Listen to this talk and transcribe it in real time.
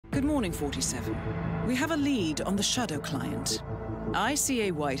Good morning, 47. We have a lead on the Shadow client.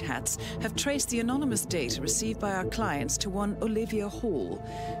 ICA White Hats have traced the anonymous data received by our clients to one Olivia Hall,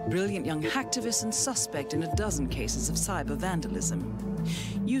 brilliant young hacktivist and suspect in a dozen cases of cyber vandalism.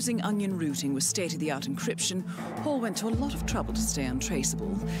 Using onion routing with state-of-the-art encryption, Hall went to a lot of trouble to stay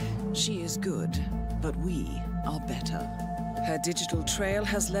untraceable. She is good, but we are better. Her digital trail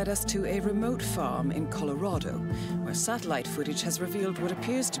has led us to a remote farm in Colorado, where satellite footage has revealed what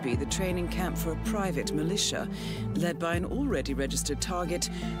appears to be the training camp for a private militia, led by an already registered target,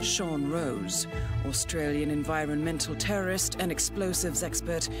 Sean Rose, Australian environmental terrorist and explosives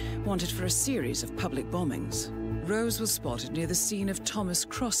expert wanted for a series of public bombings. Rose was spotted near the scene of Thomas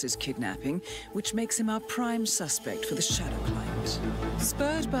Cross's kidnapping, which makes him our prime suspect for the Shadow client.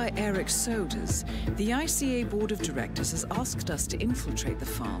 Spurred by Eric Sodas, the ICA Board of Directors has asked us to infiltrate the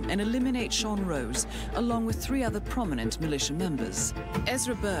farm and eliminate Sean Rose, along with 3 other prominent militia members.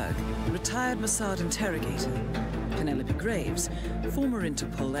 Ezra Berg, retired Mossad interrogator, Penelope Graves, former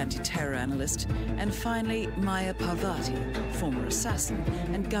Interpol anti-terror analyst, and finally Maya Parvati, former assassin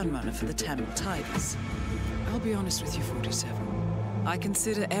and gunrunner for the Tamil Tigers. I'll be honest with you, 47. I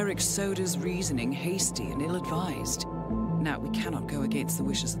consider Eric Soda's reasoning hasty and ill-advised. Now, we cannot go against the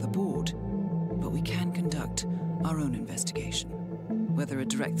wishes of the board, but we can conduct our own investigation. Whether a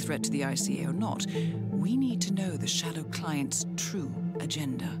direct threat to the ICA or not, we need to know the Shadow client's true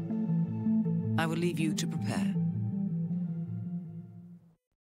agenda. I will leave you to prepare.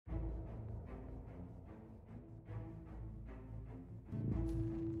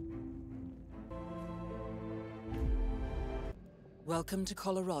 Welcome to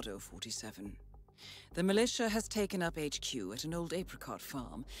Colorado, 47. The militia has taken up HQ at an old apricot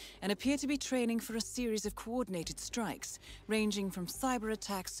farm and appear to be training for a series of coordinated strikes, ranging from cyber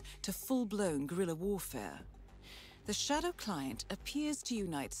attacks to full-blown guerrilla warfare. The Shadow client appears to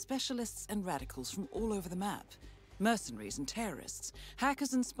unite specialists and radicals from all over the map, mercenaries and terrorists,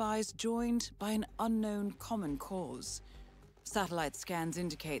 hackers and spies joined by an unknown common cause. Satellite scans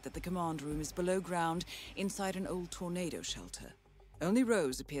indicate that the command room is below ground inside an old tornado shelter. Only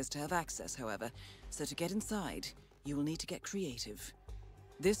Rose appears to have access, however, so to get inside, you will need to get creative.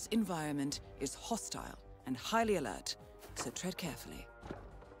 This environment is hostile and highly alert, so tread carefully.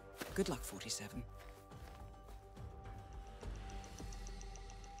 Good luck, 47.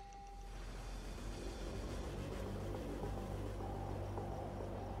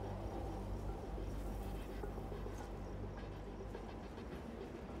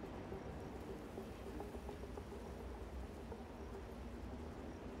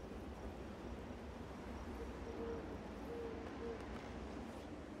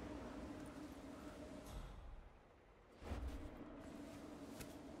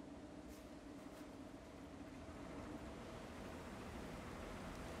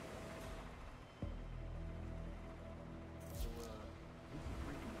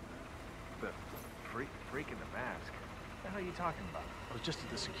 Freak in the mask? What the hell are you talking about? I was just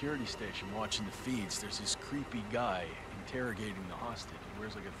at the security station watching the feeds. There's this creepy guy interrogating the hostage. He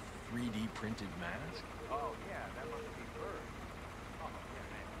wears like a 3D printed mask. Oh, yeah, that must be Bird. Oh, yeah,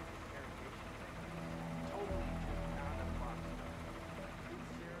 man, his interrogation thing. Totally out of the box stuff. Food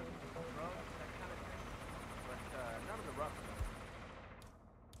serum, drugs, that kind of thing. But none of the rough stuff.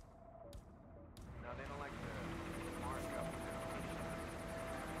 No, they don't like to mark up now.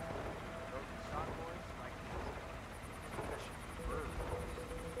 Those sock boys.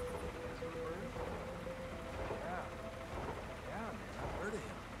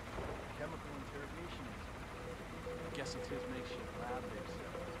 Guess it's his makeshift lab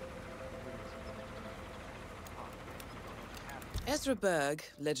they've Ezra Berg,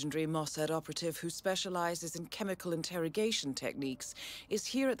 legendary Mossad operative who specializes in chemical interrogation techniques, is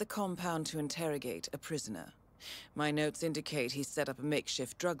here at the compound to interrogate a prisoner. My notes indicate he's set up a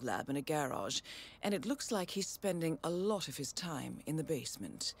makeshift drug lab in a garage, and it looks like he's spending a lot of his time in the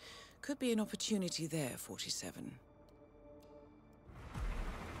basement. Could be an opportunity there, 47.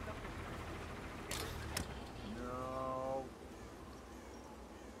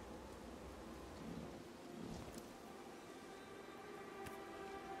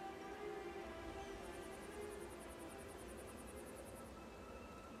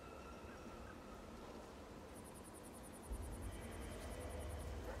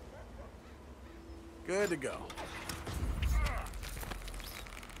 Good to go.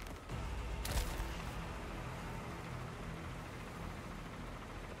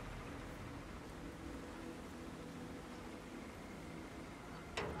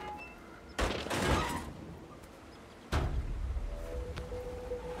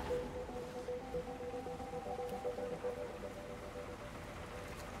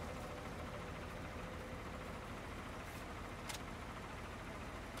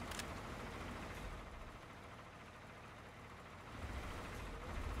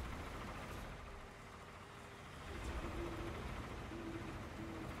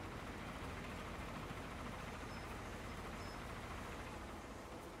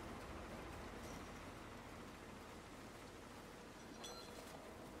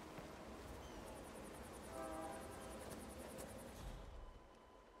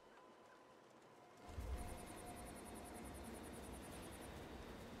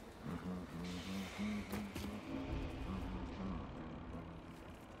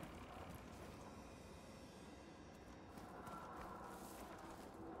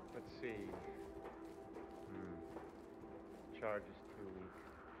 see. Charge is 2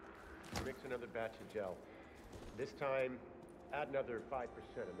 weeks. Mix another batch of gel. This time, add another 5% of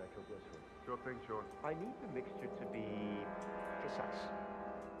nitroglycerin. Sure thing, Sean. I need the mixture to be precise.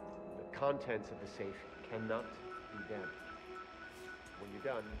 The contents of the safe cannot be damaged. When you're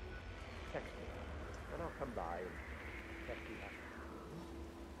done, text me, and I'll come by and test you out.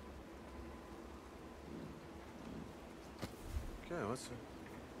 Okay, what's it?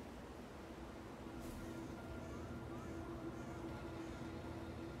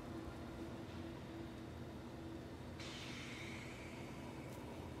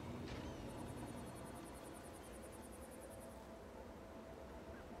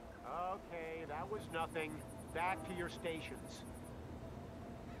 Okay, that was nothing. Back to your stations.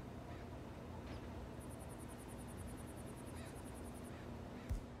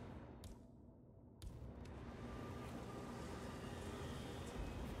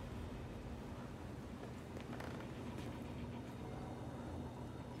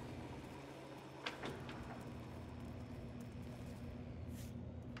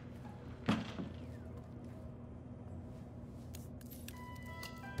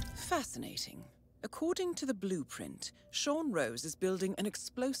 Fascinating. According to the blueprint, Sean Rose is building an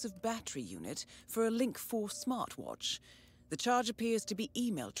explosive battery unit for a Link 4 smartwatch. The charge appears to be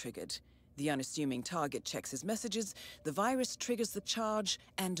email-triggered. The unassuming target checks his messages, the virus triggers the charge,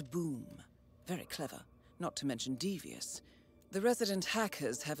 and boom. Very clever, not to mention devious. The resident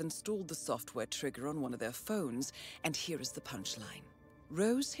hackers have installed the software trigger on one of their phones, and here is the punchline.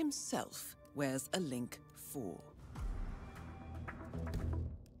 Rose himself wears a Link 4.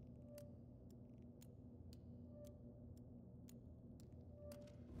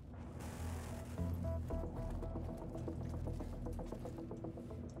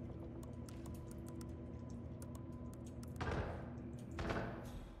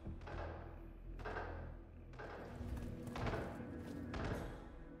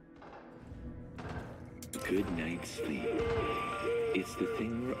 Good night's sleep. It's the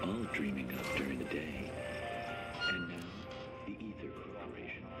thing we're all dreaming of during the day. And now, the Ether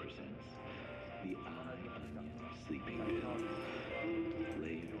Corporation presents the Eye Onion Sleeping Pill.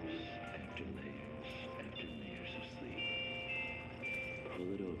 Layers after layers after layers of sleep. Pull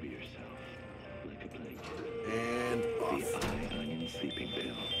it over yourself like a blanket. And off. The Eye Onion Sleeping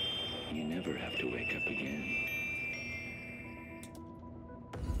Pill. You never have to wake up again.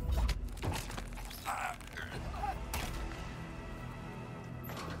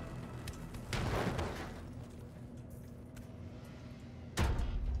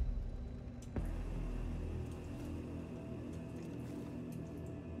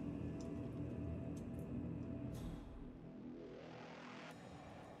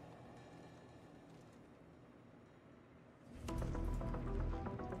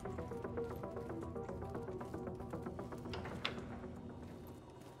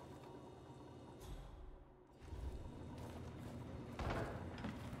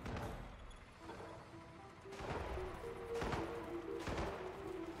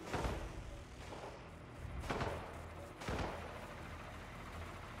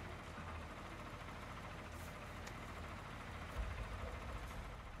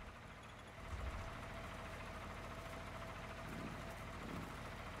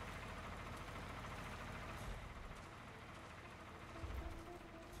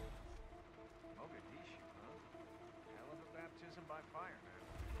 Mogadishu, huh? Hell of a baptism by fire, man.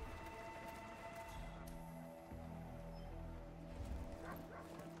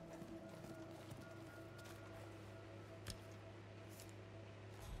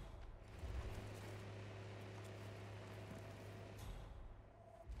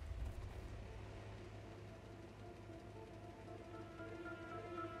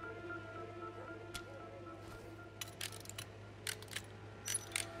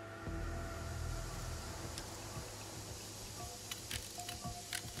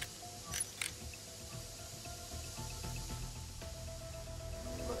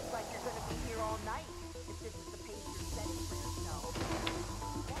 Looks like you're gonna be here all night, if this is the pace you're setting for yourself.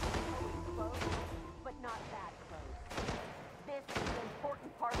 Close, but not that close. This is an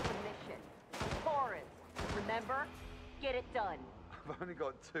important part of the mission. Taurus, remember? Get it done. I've only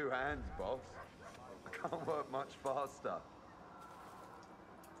got 2 hands, boss. I can't work much faster.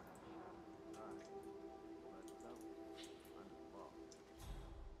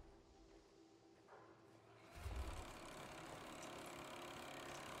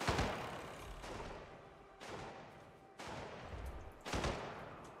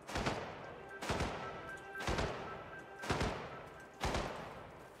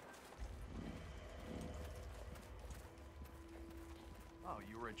 Oh,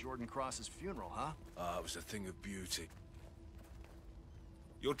 you were at Jordan Cross's funeral, huh? It was a thing of beauty.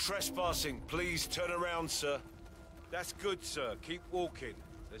 You're trespassing. Please turn around, sir. That's good, sir. Keep walking.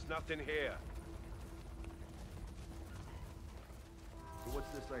 There's nothing here. So what's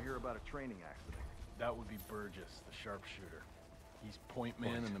this I hear about a training accident? That would be Burgess, the sharpshooter. He's point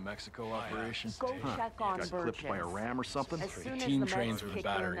man in the Mexico operation. Go check on Got Burgess. clipped by a ram or something? As The soon as team the trains meds with a kick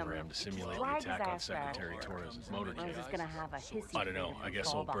battering in, ram to simulate the drag his attack on ass back. Secretary Torres's Or he's motorcade. just gonna have a hissy I don't know. I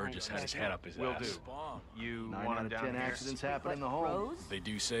guess old Burgess had his head up his Will ass. do. You 9 want out him of down 10 here? accidents happen in the home. Rose? They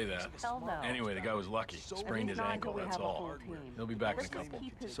do say that. Hell no. Anyway, the guy was lucky. Sprained his Not ankle, until we that's have a all. full team. He'll be back in a Let's just couple.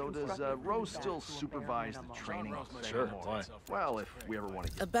 keep his So does constructive Rose feedback still to a bare supervise the minimum. training? Sure, why? Well, if we ever want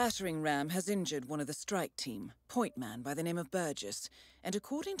to A get... battering ram has injured one of the strike team, point man by the name of Burgess, and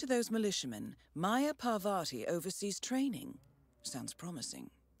according to those militiamen, Maya Parvati oversees training. Sounds promising.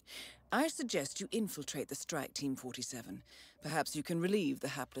 I suggest you infiltrate the strike team 47. Perhaps you can relieve the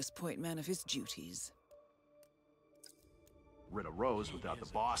hapless point man of his duties. rid of Rose without the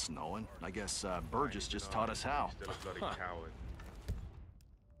boss knowing. I guess Burgess just taught us how. Still a bloody coward.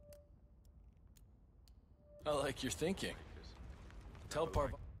 I like your thinking. Tell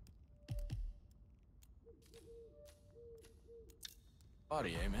Parvati,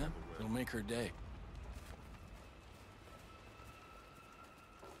 eh, man? It'll make her day.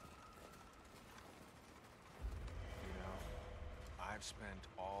 You know, I've spent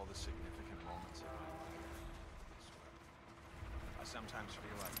all the significant moments of my life this way. I sometimes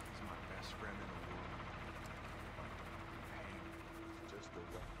feel like he's my best friend in the world. But pain, just a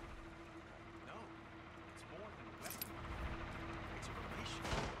weapon. No, it's more than a weapon. It's a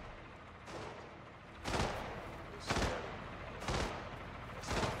relationship.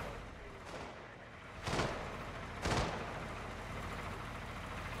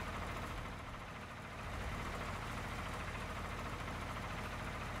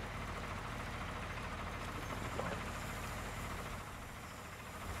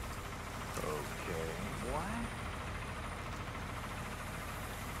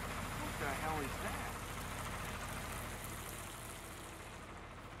 What the hell is that?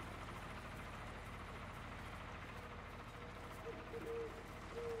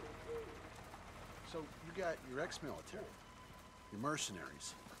 So you got your ex-military, your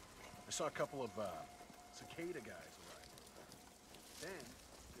mercenaries. I saw a couple of cicada guys arrive. Then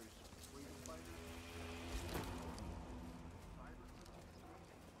there's freedom fighters.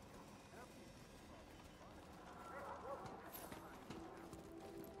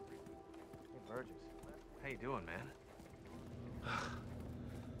 Hey, Burgess. How you doing, man?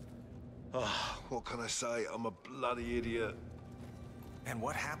 What can I say? I'm a bloody idiot. And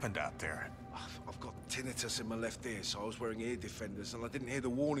what happened out there? I've got tinnitus in my left ear, so I was wearing ear defenders, and I didn't hear the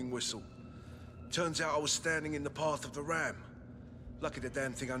warning whistle. Turns out I was standing in the path of the ram. Lucky the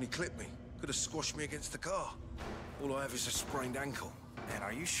damn thing only clipped me. Could have squashed me against the car. All I have is a sprained ankle. Man,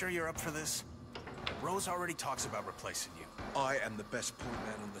 are you sure you're up for this? Rose already talks about replacing you. I am the best point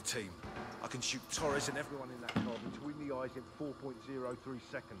man on the team. I can shoot Torres and everyone in that car between the eyes in 4.03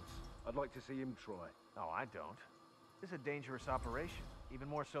 seconds. I'd like to see him try. Oh, I don't. This is a dangerous operation, even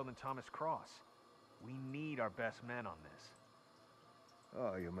more so than Thomas Cross. We need our best men on this.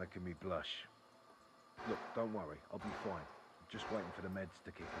 Oh, you're making me blush. Look, don't worry. I'll be fine. I'm just waiting for the meds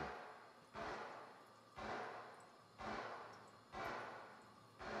to kick in.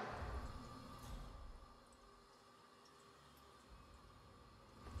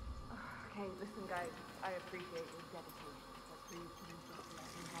 Okay, listen guys, I appreciate your dedication, but please can you just let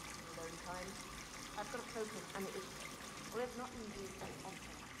me have some alone time? I've got to focus and it's, well, it's not easy to stay on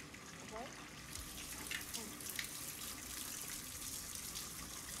time, okay? Thanks.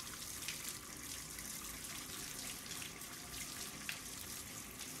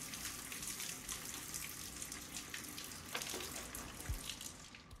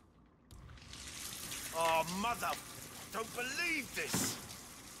 Oh, mother! Don't believe this!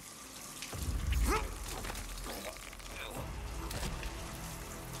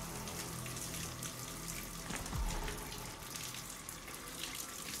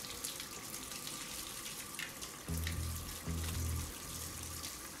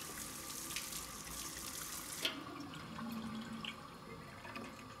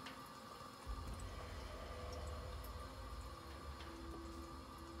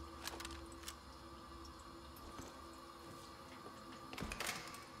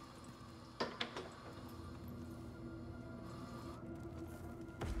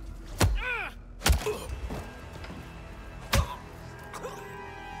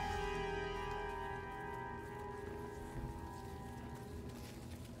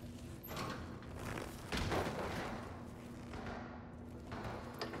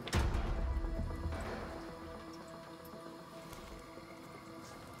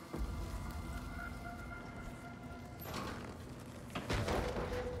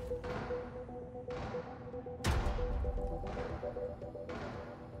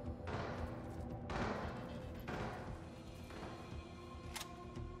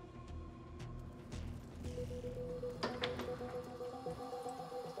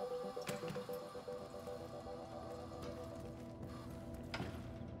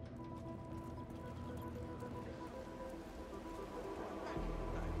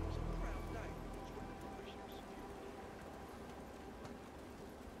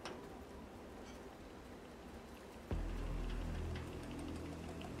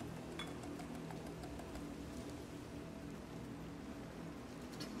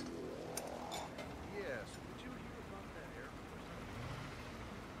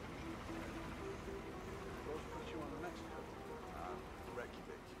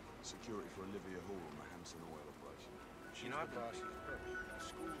 security for Olivia Hall on the Hampson oil operation. You know, I've been at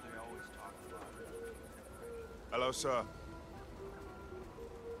school, they always talk about it. Hello, sir.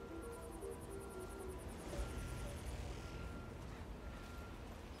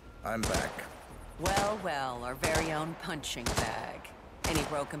 I'm back. Well, well, our very own punching bag. Any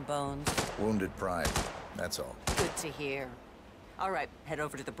broken bones? Wounded pride, that's all. Good to hear. All right, head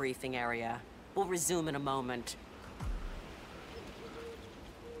over to the briefing area. We'll resume in a moment.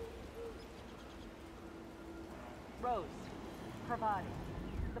 Rose, Pravati,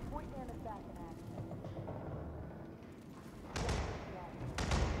 the point man is back in action.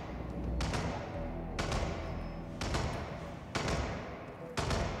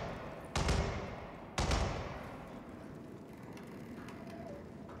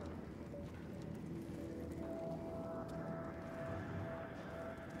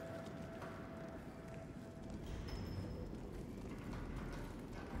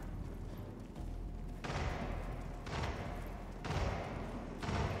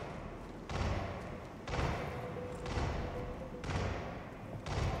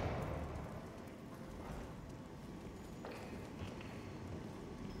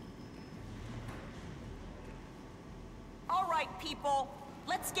 People,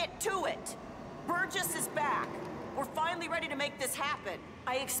 let's get to it. Burgess is back. We're finally ready to make this happen.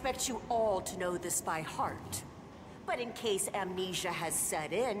 I expect you all to know this by heart. But in case amnesia has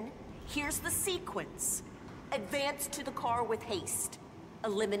set in, here's the sequence. Advance to the car with haste.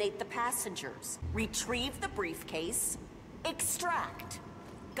 Eliminate the passengers. Retrieve the briefcase. Extract.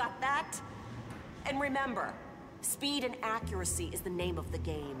 Got that? And remember, speed and accuracy is the name of the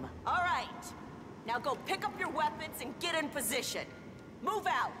game. All right. Now go pick up your weapons and get in position. Move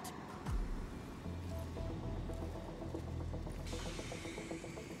out!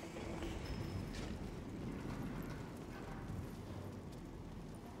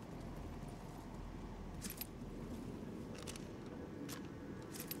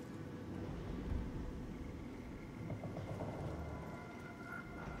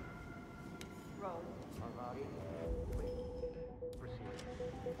 Rose, Parvati, please, proceed.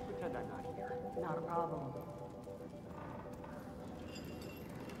 Pretend I'm not here. Not a problem.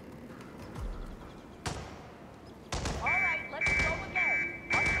 All right, let's go again.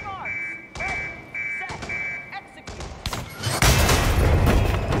 On your marks. Ready, set, execute.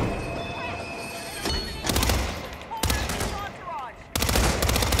 Entourage.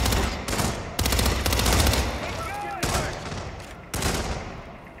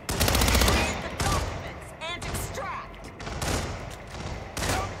 Read the documents and extract.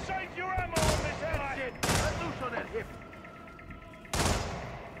 Don't save your ammo on this head! Let loose on that hip!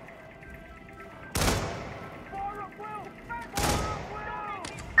 Fire up, Will! Fire up, Will!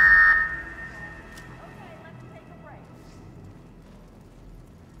 Okay, let's take a break.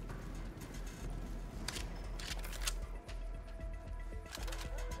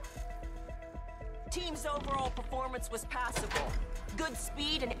 Team's overall performance was passable. Good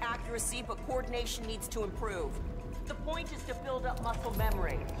speed and accuracy, but coordination needs to improve. The point is to build up muscle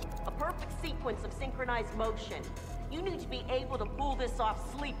memory. A perfect sequence of synchronized motion. You need to be able to pull this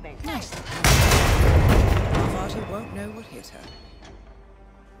off sleeping. Nice. Parvati won't know what hit her.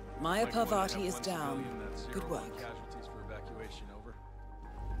 Maya Parvati is down. Good work. Casualties for evacuation, over.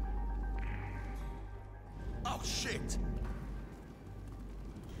 Oh, shit!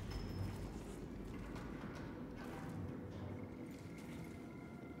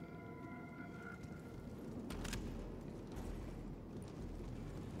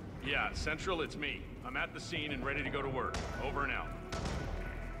 Yeah, Central, it's me. I'm at the scene and ready to go to work. Over and out.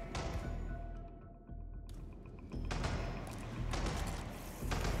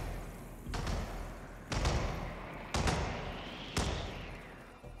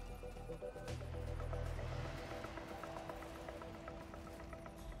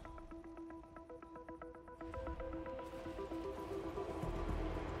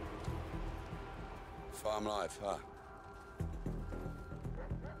 Farm life, huh?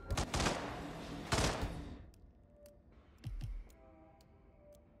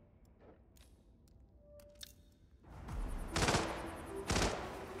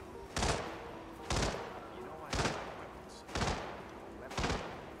 You know I like weapons. A weapon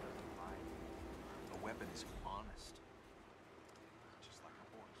doesn't lie. A weapon is honest. Just like a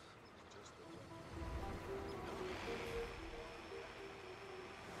horse. Just a weapon.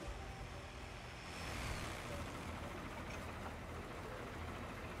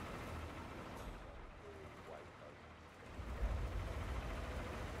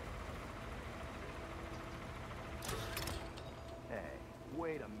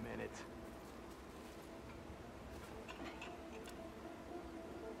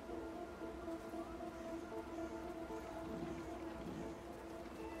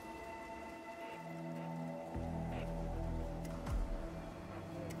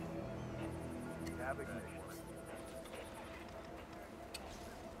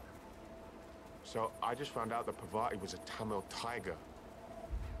 So I just found out that Pavati was a Tamil tiger.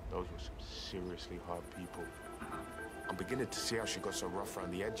 Those were some seriously hard people. I'm beginning to see how she got so rough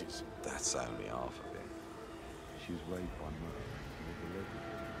around the edges. That's only half of it. She was raped by mother.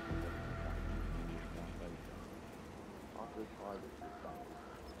 After the pirates were done,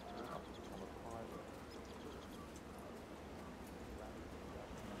 she went up to become a pirate.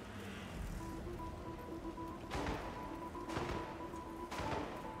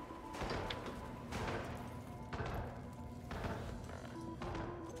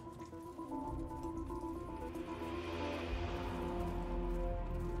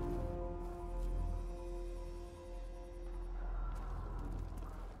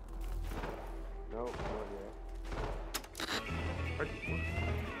 No, not yet.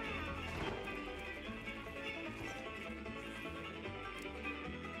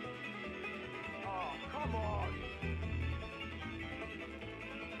 Oh, come on!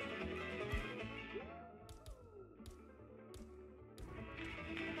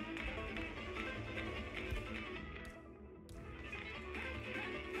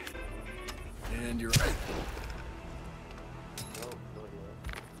 And you're right. No, not yet.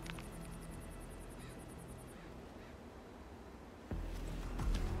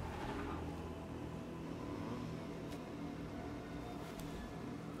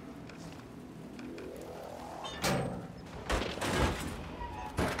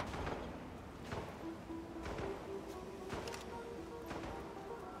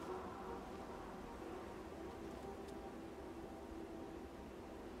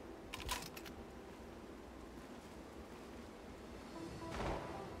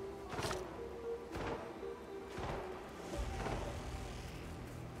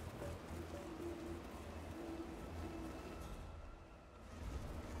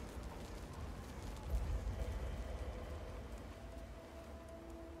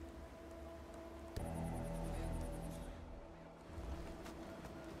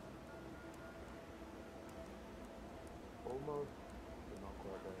 Almost, but not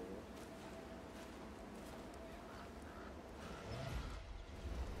quite there yet.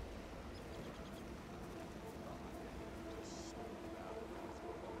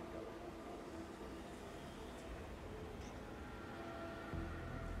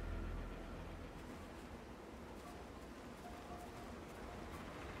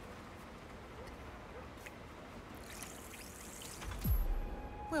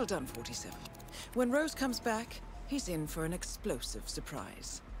 Well done, 47. When Rose comes back, he's in for an explosive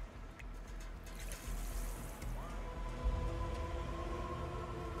surprise.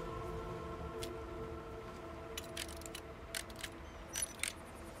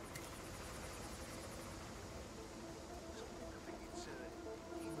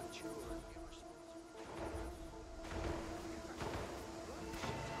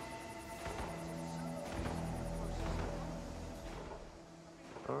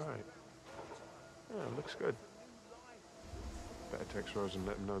 Alright. Yeah, looks good. Better text Rose and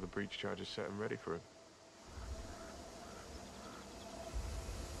let him know the breach charge is set and ready for him.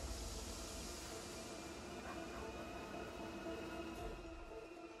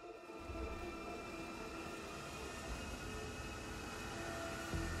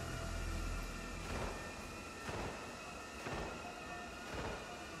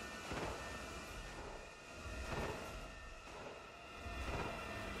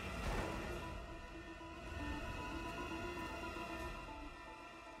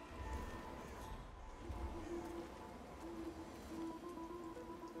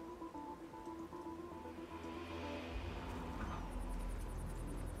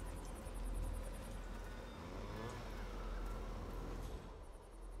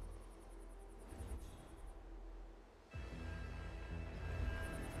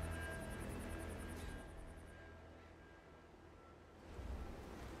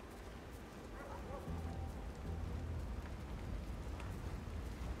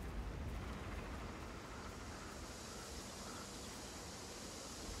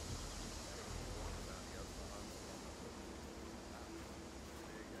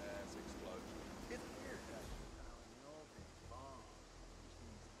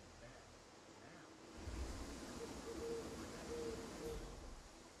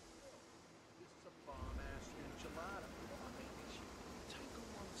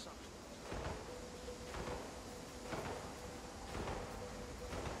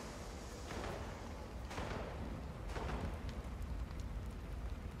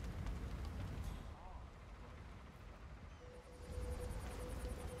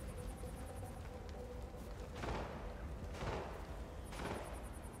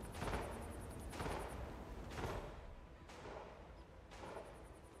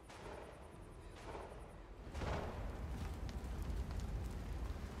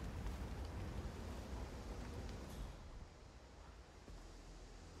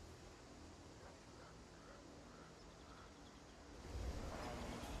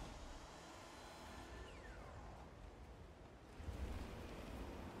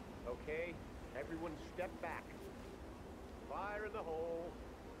 Okay, everyone step back. Fire in the hole.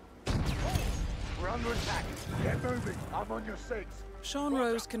 We're under attack. Get moving. I'm on your six. Sean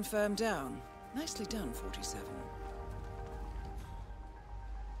Rose confirmed down. Nicely done, 47.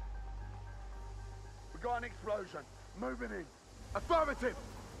 We got an explosion. Moving in. Affirmative.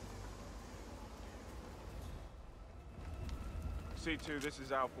 C2, this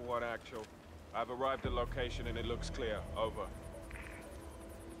is Alpha 1 Actual. I've arrived at location and it looks clear. Over.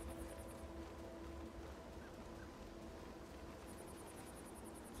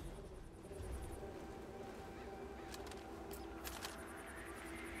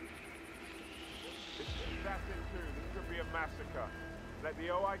 Assassin 2, this could be a massacre. Let the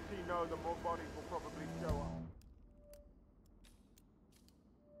OIT know that more bodies will probably show up.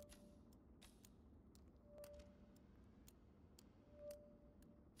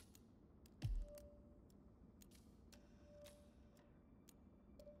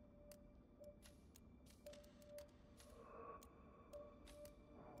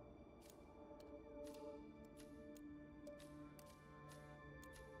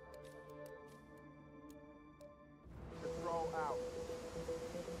 Control out.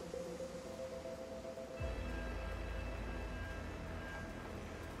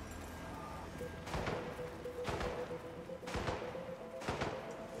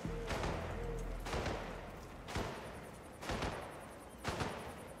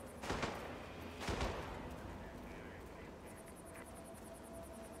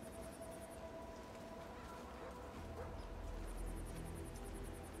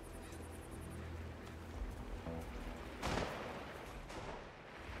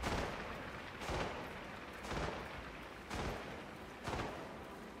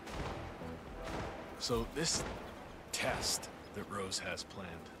 So this test that Rose has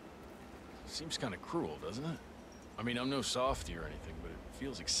planned seems kind of cruel, doesn't it? I mean, I'm no softie or anything, but it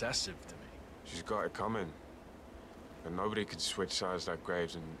feels excessive to me. She's got it coming. And nobody could switch sides like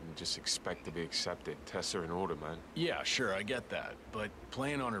Graves and just expect to be accepted. Tests are in order, man. Yeah, sure, I get that. But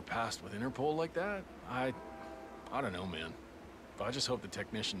playing on her past with Interpol like that? I don't know, man. But I just hope the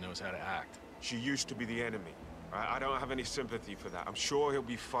technician knows how to act. She used to be the enemy. I don't have any sympathy for that. I'm sure he'll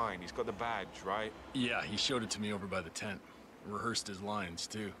be fine. He's got the badge, right? Yeah, he showed it to me over by the tent. Rehearsed his lines,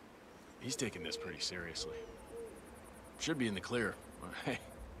 too. He's taking this pretty seriously. Should be in the clear. Hey,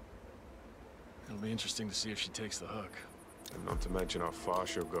 it'll be interesting to see if she takes the hook. And not to mention how far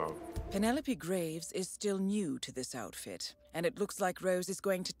she'll go. Penelope Graves is still new to this outfit, and it looks like Rose is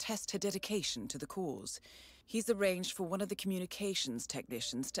going to test her dedication to the cause. He's arranged for one of the communications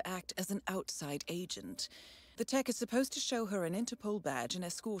technicians to act as an outside agent. The tech is supposed to show her an Interpol badge and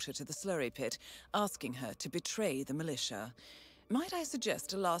escort her to the slurry pit, asking her to betray the militia. Might I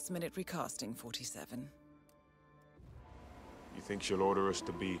suggest a last-minute recasting, 47? You think she'll order us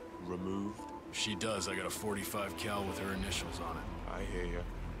to be removed? If she does, I got a 45 cal with her initials on it. I hear ya.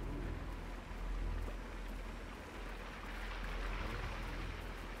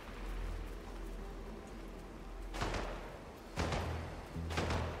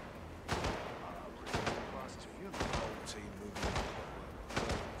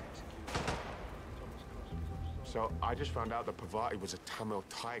 So, I just found out that Pavati was a Tamil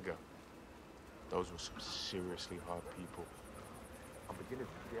tiger. Those were some seriously hard people. I'm beginning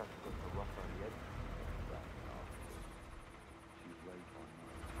to see how she got so rough around the edges.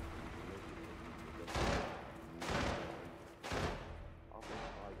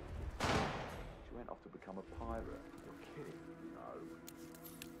 She went off to become a pirate. You're kidding? No.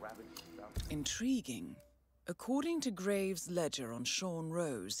 Ravaged stuff. Intriguing. According to Graves' ledger on Sean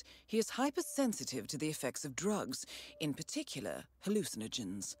Rose, he is hypersensitive to the effects of drugs, in particular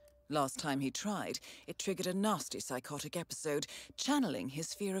hallucinogens. Last time he tried, it triggered a nasty psychotic episode, channeling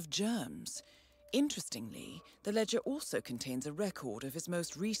his fear of germs. Interestingly, the ledger also contains a record of his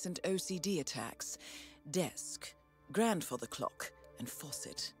most recent OCD attacks: desk, grandfather clock, and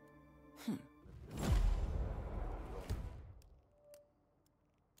faucet.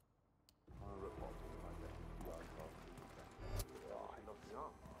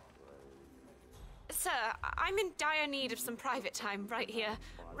 Sir, I'm in dire need of some private time right here,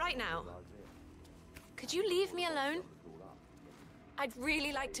 right now. Could you leave me alone? I'd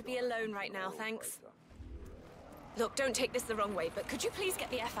really like to be alone right now, thanks. Look, don't take this the wrong way, but could you please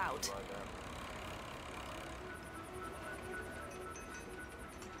get the F out?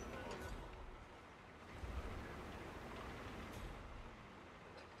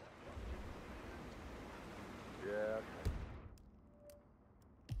 Yeah.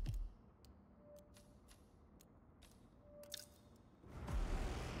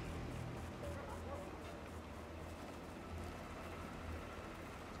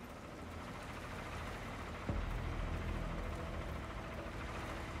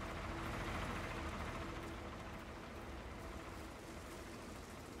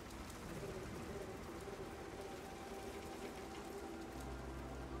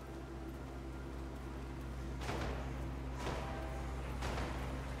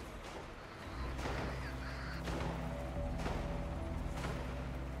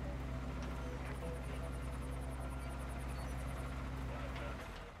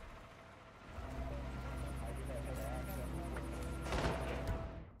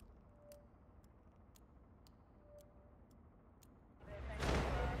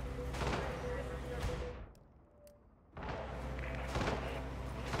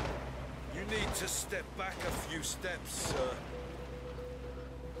 to step back a few steps, sir.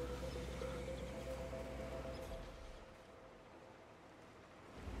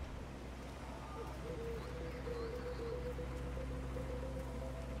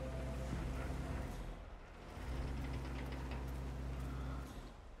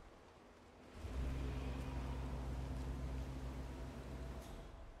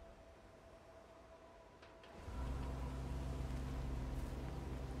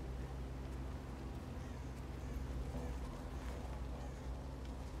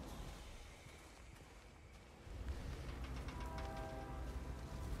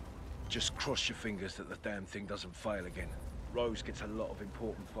 Just cross your fingers that the damn thing doesn't fail again. Rose gets a lot of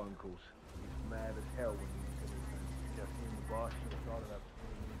important phone calls. He's mad as hell when you get it. Just him, the boss, should have thought of that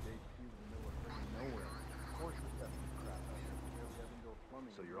before we moved HQ in the middle of freaking nowhere. Of course we got some crap out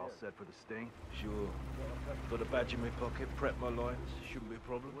there. So you're all set for the sting? Sure. Got a badge in my pocket, prep my lines. Shouldn't be a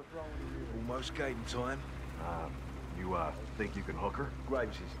problem. What's wrong with you? Almost game time. You think you can hook her?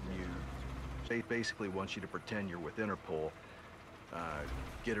 Graves is new. They basically want you to pretend you're with Interpol,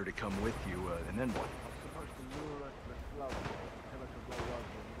 get her to come with you, and then what? I'm supposed to lure us to the club. Tell her to blow up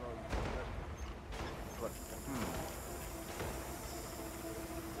when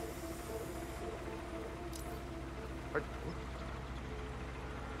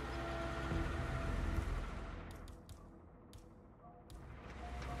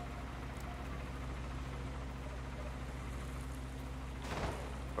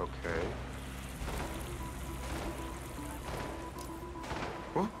Okay.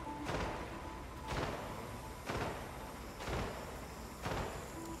 What?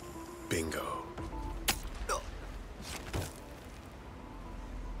 Bingo.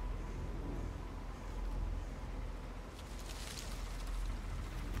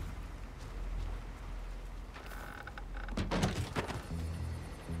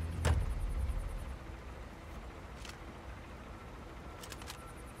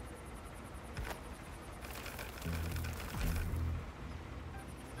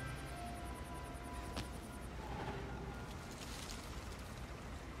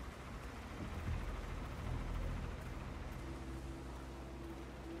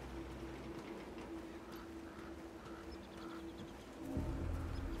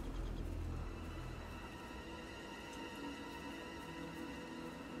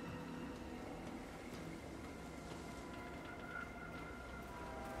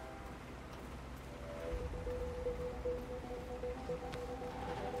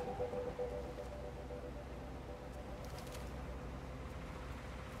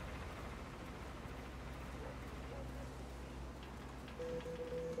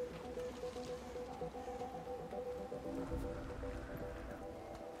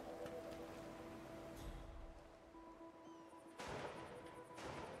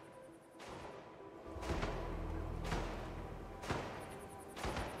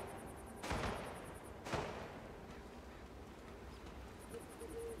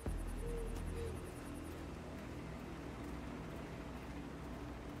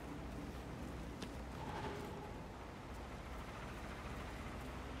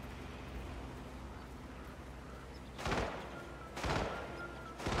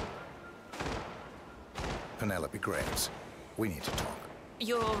 Penelope Graves, we need to talk.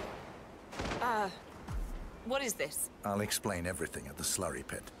 You're... what is this? I'll explain everything at the slurry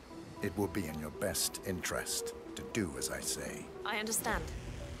pit. It will be in your best interest to do as I say. I understand.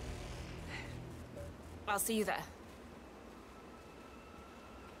 I'll see you there.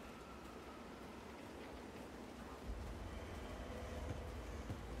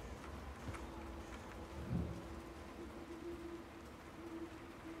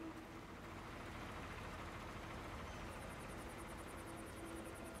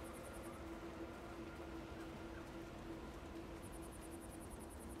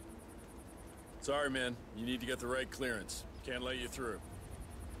 Sorry, man. You need to get the right clearance. Can't let you through.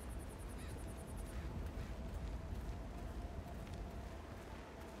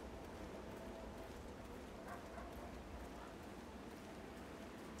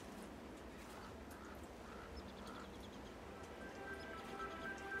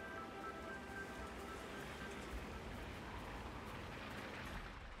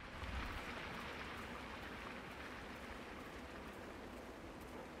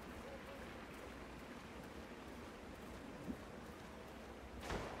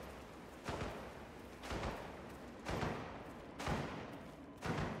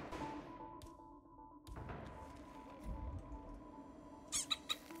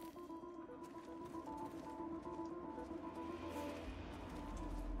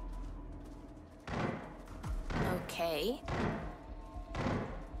 Okay.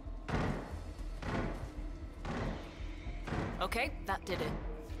 Okay, that did it.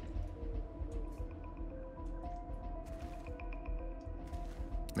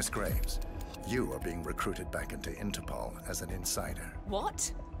 Miss Graves, you are being recruited back into Interpol as an insider. What?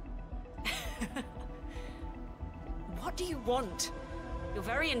 What do you want? You're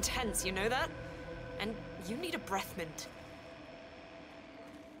very intense, you know that? And you need a breath mint.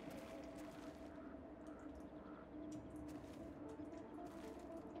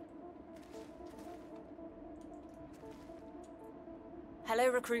 Hello,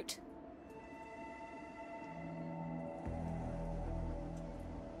 recruit.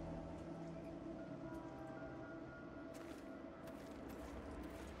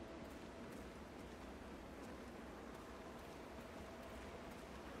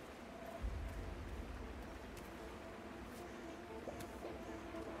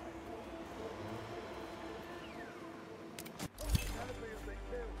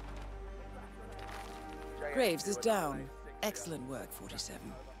 Graves is down. Excellent work, 47.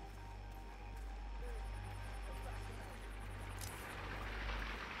 You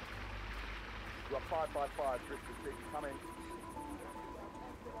got 555, Bristol City, come in.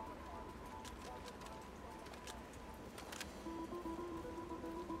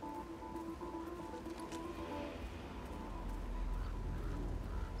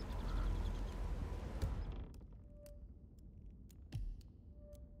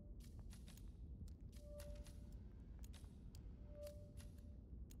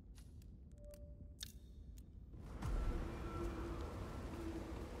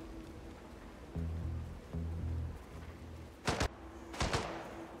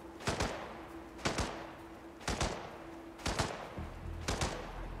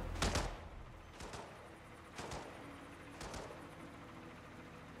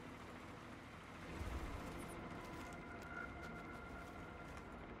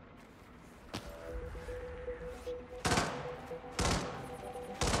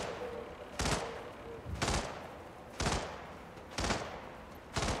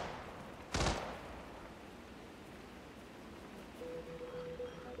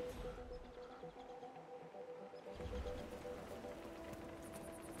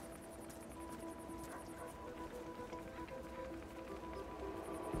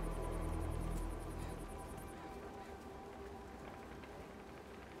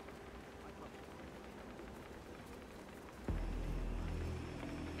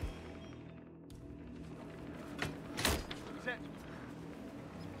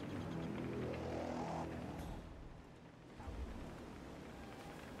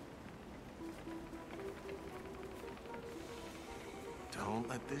 Don't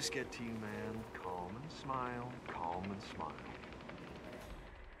let this get to you, man. Calm and smile, calm and smile.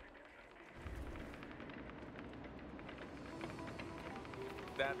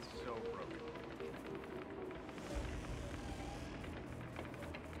 That's so broken.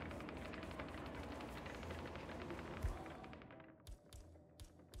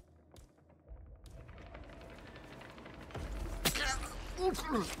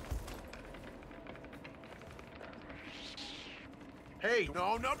 Hey,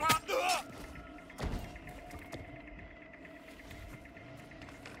 no, no, no!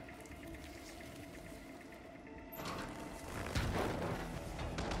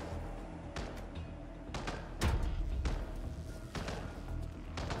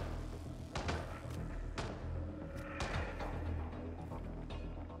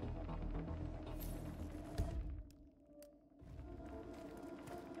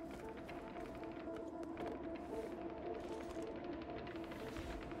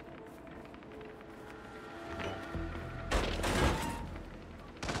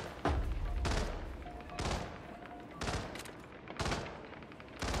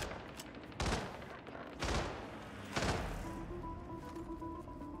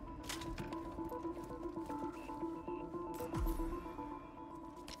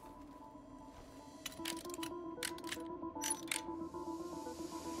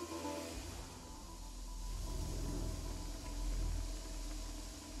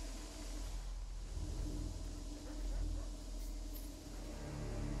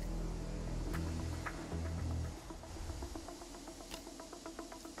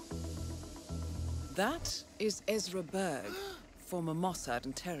 That is Ezra Berg, former Mossad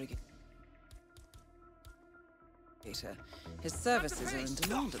interrogator. His services are in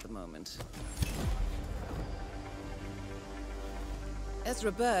demand at the moment.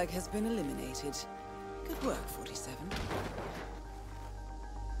 Ezra Berg has been eliminated. Good work, 47.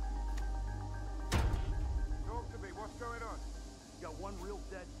 Talk to me, what's going on? You got one real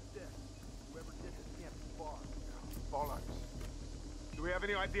dead stick. Whoever did this can't be far. Bollocks. Do we have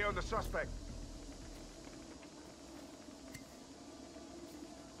any idea on the suspect?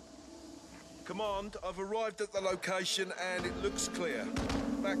 Command, I've arrived at the location and it looks clear.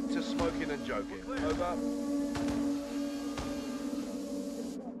 Back to smoking and joking. Over.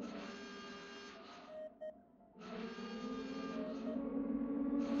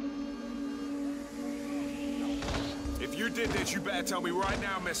 If you did this, you better tell me right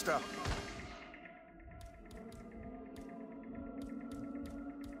now, mister.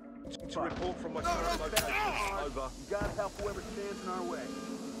 To report from my current location. Over. You gotta help whoever stands in our way.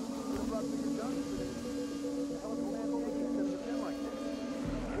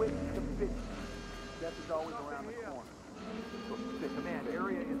 Quick to fix. Death is always around the corner. Command,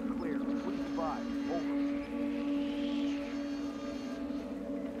 area is clear. Please advise. Over.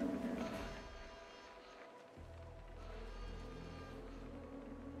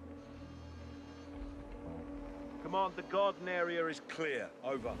 Command, the garden area is clear.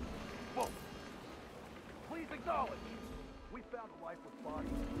 Over. Whoa. Please acknowledge. We found a lifeless body.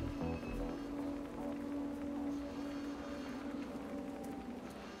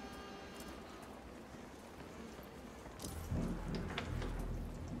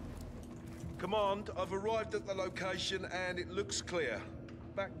 Command, I've arrived at the location and it looks clear.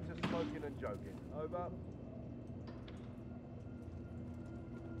 Back to smoking and joking. Over.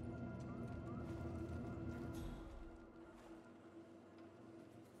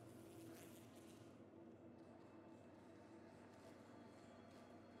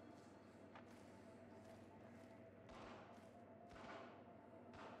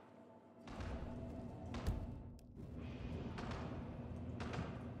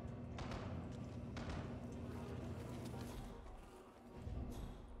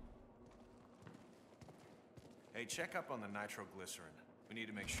 Hey, check up on the nitroglycerin. We need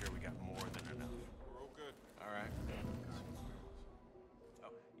to make sure we got more than enough. We're all good. All right.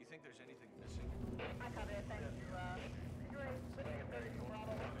 Oh, you think there's anything missing? I cover it, thank you.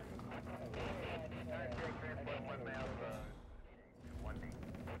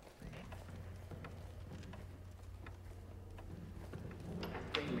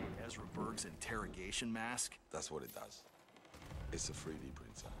 Ezra Berg's interrogation mask? That's what it does. It's a 3D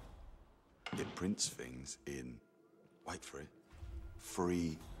printer. It prints things in, wait for it,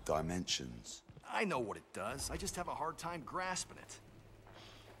 3 dimensions. I know what it does. I just have a hard time grasping it.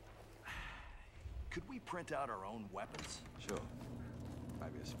 Could we print out our own weapons? Sure.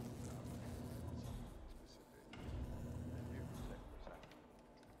 Maybe a small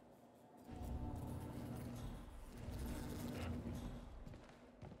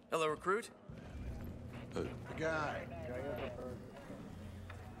Hello, recruit. Who? The guy.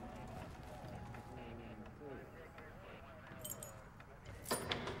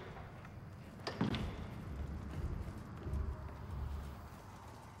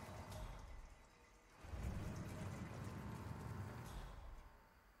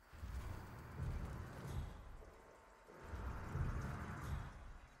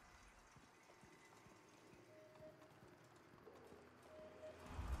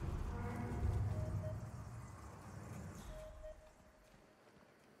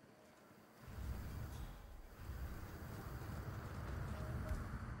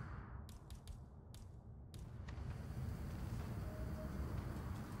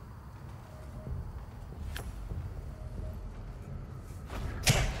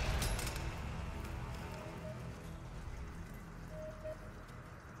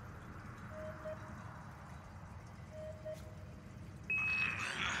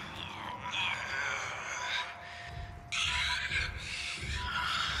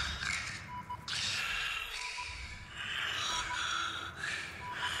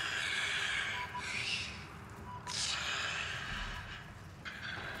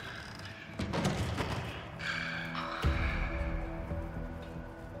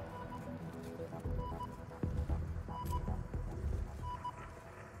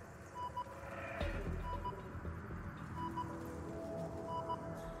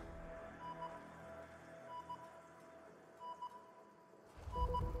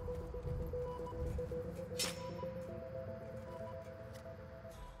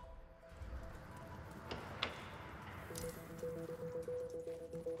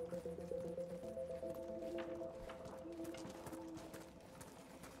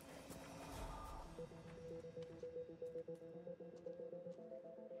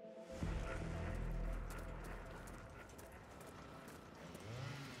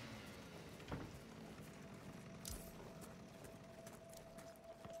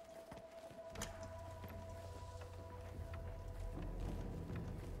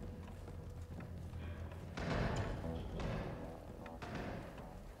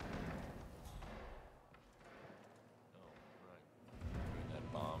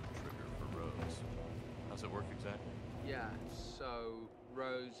 Yeah, so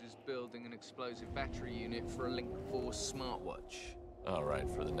Rose is building an explosive battery unit for a Link 4 smartwatch. All right,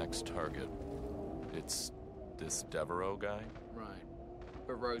 for the next target. It's this Devereaux guy? Right.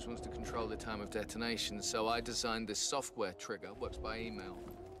 But Rose wants to control the time of detonation, so I designed this software trigger, works by email.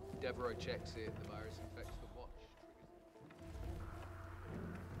 Devereaux checks it, the virus infects the watch.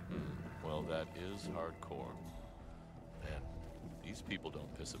 Well, that is hardcore. Man, these people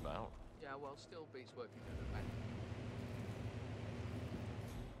don't piss about. Yeah, well, still beats working in the back.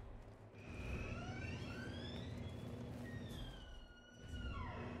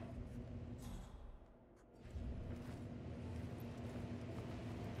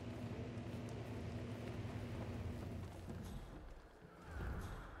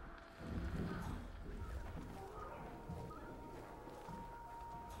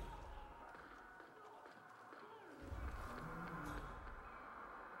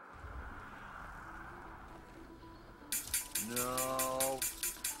 No.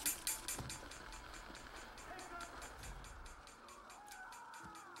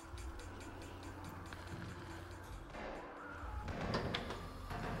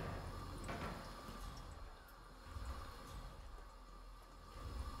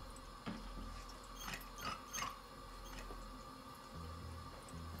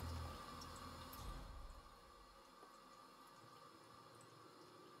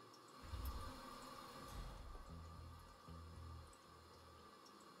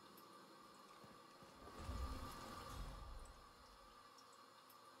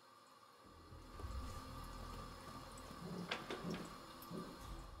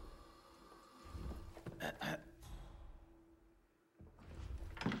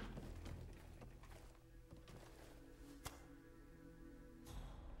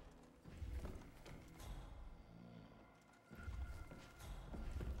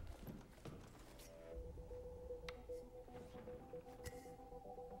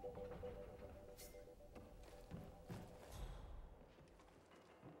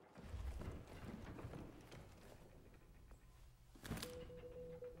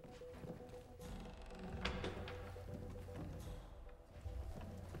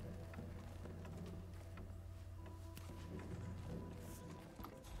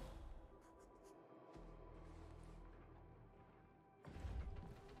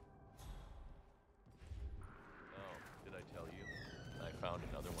 Did I tell you? I found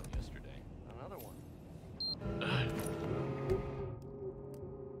another one yesterday. Another one?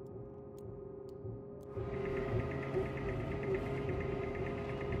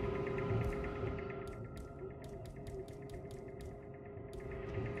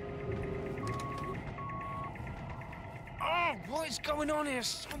 Oh, what is going on here?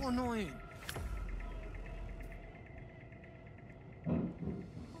 So annoying.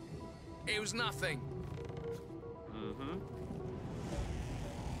 It was nothing. Mm-hmm.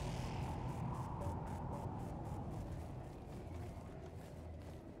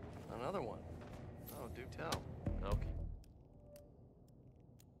 Another one. Oh, do tell. Okay.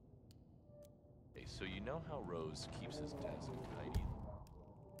 Hey, so you know how Rose keeps his desk tidy?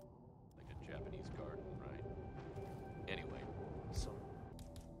 Like a Japanese garden, right? Anyway,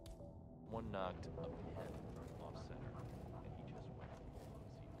 someone knocked a pen off center, and he just went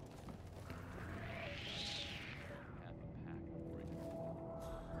half a pack of original.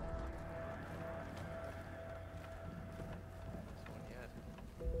 This one yet.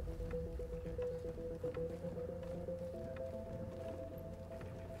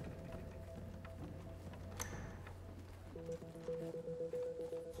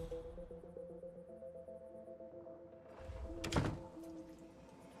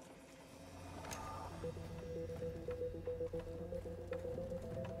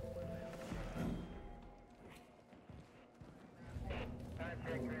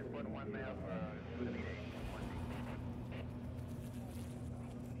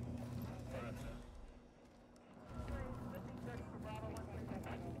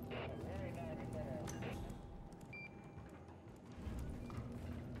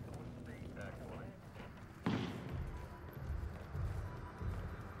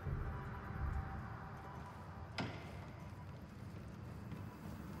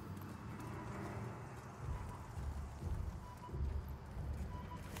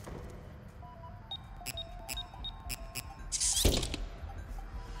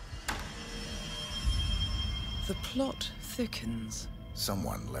 The plot thickens.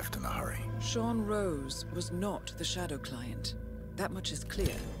 Someone left in a hurry. Sean Rose was not the Shadow Client. That much is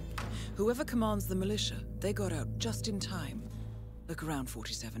clear. Whoever commands the militia, they got out just in time. Look around,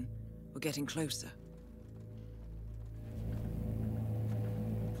 47. We're getting closer.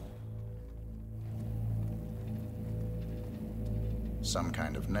 Some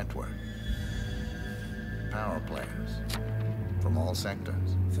kind of network. Power players. From all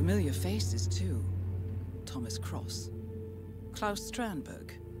sectors. Familiar faces, too. Thomas Cross. Klaus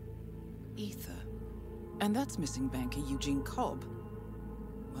Strandberg. Ether. And that's missing banker Eugene Cobb.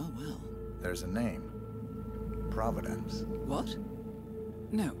 Well, well. There's a name. Providence. What?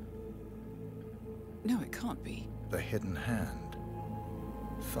 No. No, it can't be. The Hidden Hand.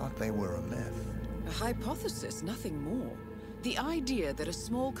 Thought they were a myth. A hypothesis, nothing more. The idea that a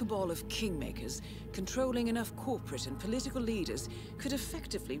small cabal of kingmakers, controlling enough corporate and political leaders, could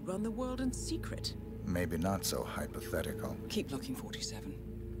effectively run the world in secret. Maybe not so hypothetical. Keep looking, 47.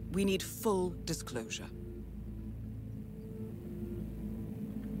 We need full disclosure.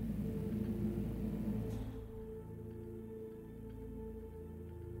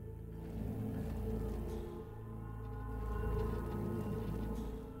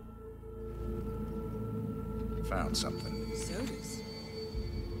 Found something. Sodas?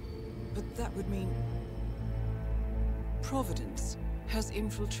 But that would mean... Providence has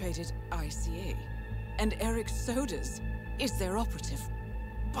infiltrated ICA. And Eric Sodas is their operative.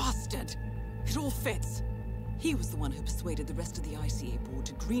 Bastard! It all fits. He was the one who persuaded the rest of the ICA board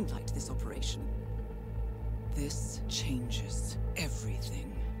to greenlight this operation. This changes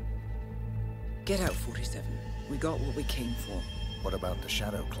everything. Get out, 47. We got what we came for. What about the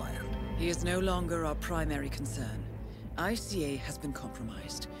Shadow Client? He is no longer our primary concern. ICA has been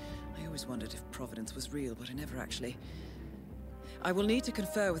compromised. I always wondered if Providence was real, but I never actually... I will need to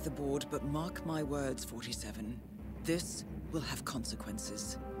confer with the board, but mark my words, 47. This will have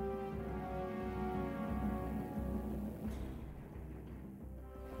consequences.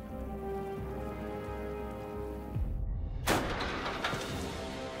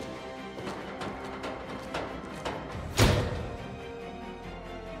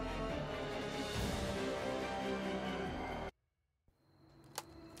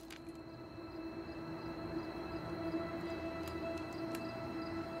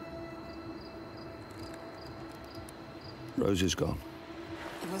 Rose is gone.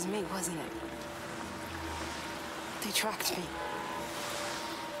 It was me, wasn't it? They tracked me.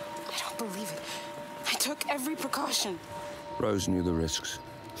 I don't believe it. I took every precaution. Rose knew the risks.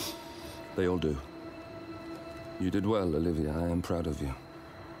 They all do. You did well, Olivia. I am proud of you.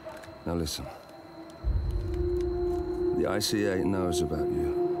 Now listen. The ICA knows about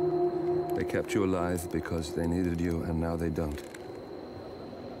you. They kept you alive because they needed you, and now they don't.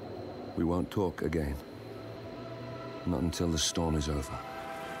 We won't talk again. Not until the storm is over.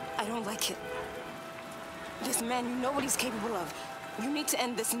 I don't like it. This man, you know what he's capable of. You need to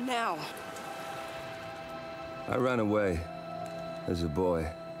end this now. I ran away as a boy.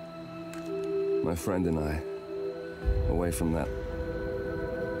 My friend and I. Away from that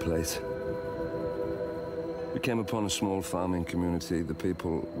place. We came upon a small farming community. The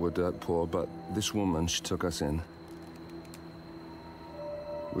people were dirt poor, but this woman, she took us in.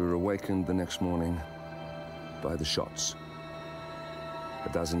 We were awakened the next morning by the shots. A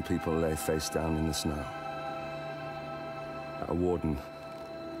dozen people lay face down in the snow. Our warden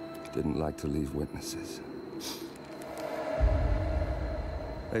didn't like to leave witnesses.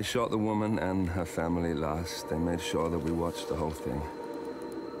 They shot the woman and her family last. They made sure that we watched the whole thing.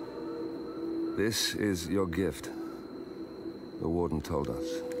 This is your gift, the warden told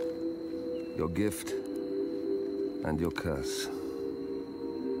us. Your gift and your curse.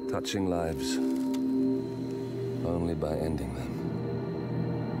 Touching lives only by ending them.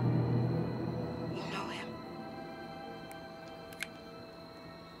 You know him.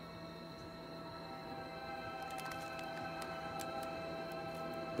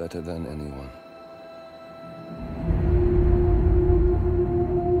 Better than anyone.